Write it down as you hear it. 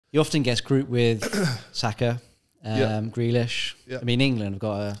He often gets grouped with Saka, Grealish. Yeah. I mean, England have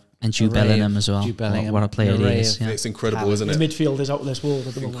got a... And Jude Bellingham as well. Jude Bellingham. What a player he is. Yeah. It's incredible, isn't it? The midfield is out of this world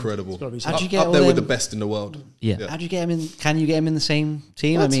at the moment. Incredible. How'd you get up there with the best in the world. Yeah. How do you get him in? Can you get him in the same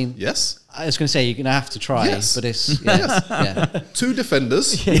team? What? I mean, yes. I was going to say you're going to have to try, but it's yeah. 2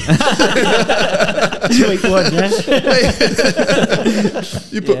 defenders. Wait, one, yeah.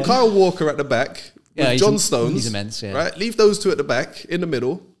 You put Kyle Walker at the back with John Stones. He's immense, right? Leave those 2 at the back in the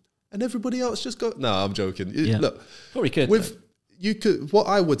middle, and everybody else just go. No, I'm joking. Look, probably could. You could. What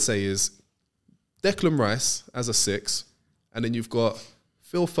I would say is Declan Rice as a 6, and then you've got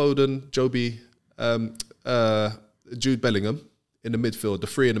Phil Foden, Jude Bellingham in the midfield, the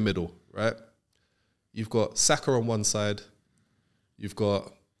 3 in the middle, right? You've got Saka on one side. You've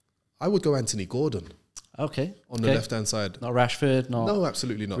got, I would go Anthony Gordon. Okay. On the left-hand side. Not Rashford, No,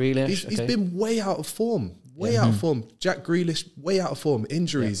 absolutely not. Grealish. He's been way out of form. Way out of form. Jack Grealish, way out of form.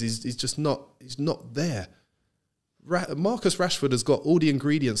 Injuries. Yeah. He's just not, he's not there. Marcus Rashford has got all the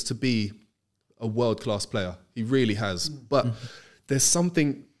ingredients to be a world-class player. He really has. But there's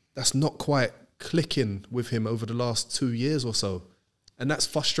something that's not quite clicking with him over the last 2 years or so. And that's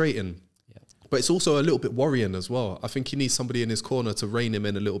frustrating. Yeah. But it's also a little bit worrying as well. I think he needs somebody in his corner to rein him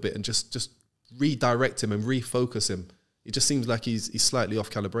in a little bit and just redirect him and refocus him. It just seems like he's slightly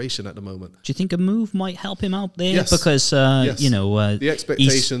off calibration at the moment. Do you think a move might help him out there? Yes. Because, you know... the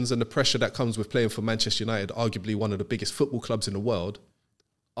expectations and the pressure that comes with playing for Manchester United, arguably one of the biggest football clubs in the world,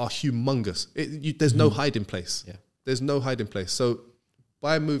 are humongous. There's no hiding place. Yeah. There's no hiding place. So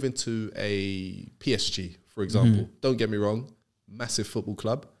by moving to a PSG, for example, don't get me wrong, massive football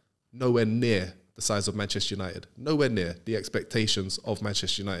club, nowhere near the size of Manchester United, nowhere near the expectations of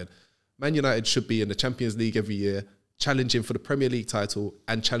Manchester United. Man United should be in the Champions League every year, challenging for the Premier League title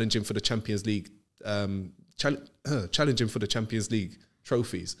and challenging for the Champions League, challenging for the Champions League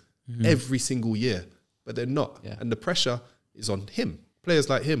trophies every single year, but they're not. Yeah. And the pressure is on him. Players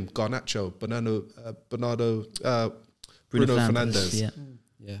like him, Garnacho, Bruno Fernandes,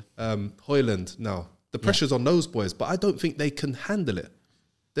 Højlund. Now the pressure's on those boys, but I don't think they can handle it.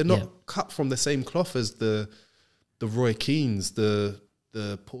 They're not cut from the same cloth as the Roy Keanes, the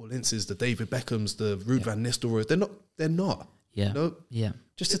Paul Inces, the David Beckhams, the Ruud van Nistelrooy. They're not. Yeah. You know? Yeah.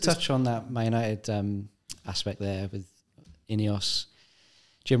 Just to touch on that Man United aspect there with INEOS,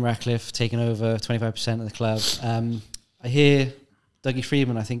 Jim Ratcliffe taking over 25% of the club. I hear Dougie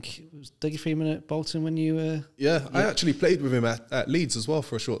Freeman, I think, was Dougie Freeman at Bolton when you were... Yeah, I actually played with him at Leeds as well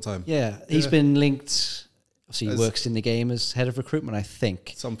for a short time. Yeah, he's been linked... Obviously, he works in the game as head of recruitment, I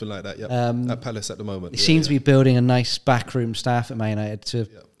think. Something like that, yeah. At Palace at the moment. He seems to be building a nice backroom staff at Man United to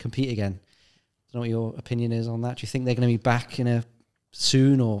compete again. I don't know what your opinion is on that. Do you think they're going to be back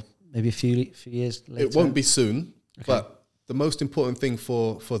soon or maybe a few years later? It won't be soon, but the most important thing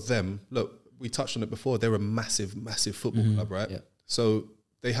for them, look, we touched on it before, they're a massive, massive football club, right? Yeah. So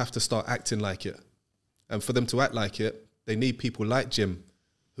they have to start acting like it. And for them to act like it, they need people like Jim,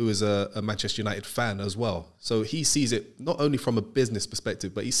 who is a Manchester United fan as well. So he sees it not only from a business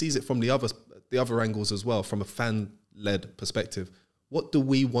perspective, but he sees it from the other angles as well, from a fan-led perspective. What do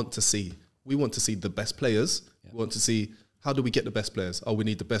we want to see? We want to see the best players. Yeah. We want to see, how do we get the best players? Oh, we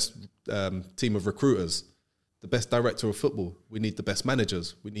need the best team of recruiters, the best director of football. We need the best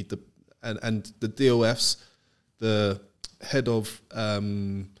managers. We need and the DOFs, the head of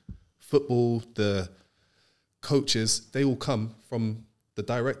football, the coaches, they all come from the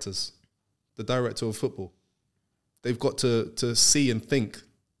directors, the director of football. They've got to see and think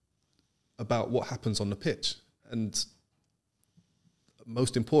about what happens on the pitch. And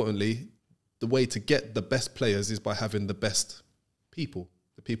most importantly, the way to get the best players is by having the best people,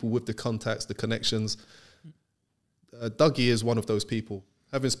 the people with the contacts, the connections. Dougie is one of those people.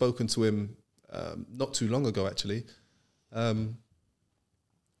 Having spoken to him not too long ago, actually, I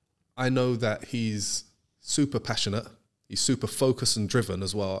know that he's super passionate. He's super focused and driven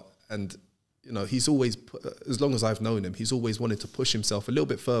as well. And, you know, he's always, as long as I've known him, he's always wanted to push himself a little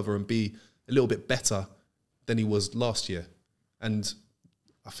bit further and be a little bit better than he was last year. And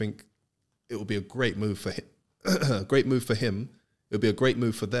I think it will be a great move for him. A great move for him. It will be a great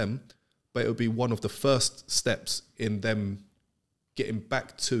move for them. But it will be one of the first steps in them getting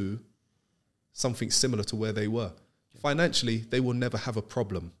back to something similar to where they were. Yeah. Financially, they will never have a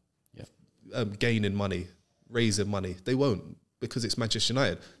problem gaining money, raising money. They won't, because it's Manchester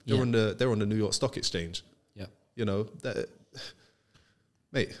United. They're on the New York Stock Exchange. Yeah, you know,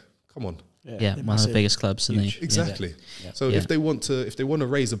 mate, come on. Yeah, one of the biggest clubs, isn't he? Exactly. Yeah. So if they want to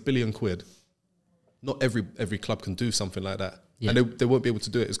raise £1 billion, not every club can do something like that, and they won't be able to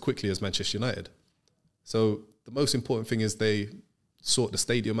do it as quickly as Manchester United. So the most important thing is they sort the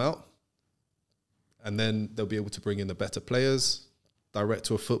stadium out, and then they'll be able to bring in the better players,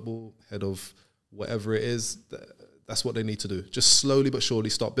 director of football, head of whatever it is. That's what they need to do. Just slowly but surely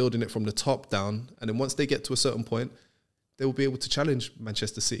start building it from the top down. And then once they get to a certain point, they will be able to challenge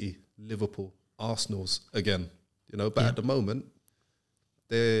Manchester City, Liverpool, Arsenal's again. You know, but at the moment,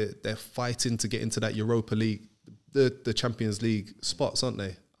 they're fighting to get into that Europa League, the Champions League spots, aren't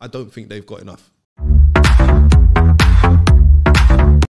they? I don't think they've got enough.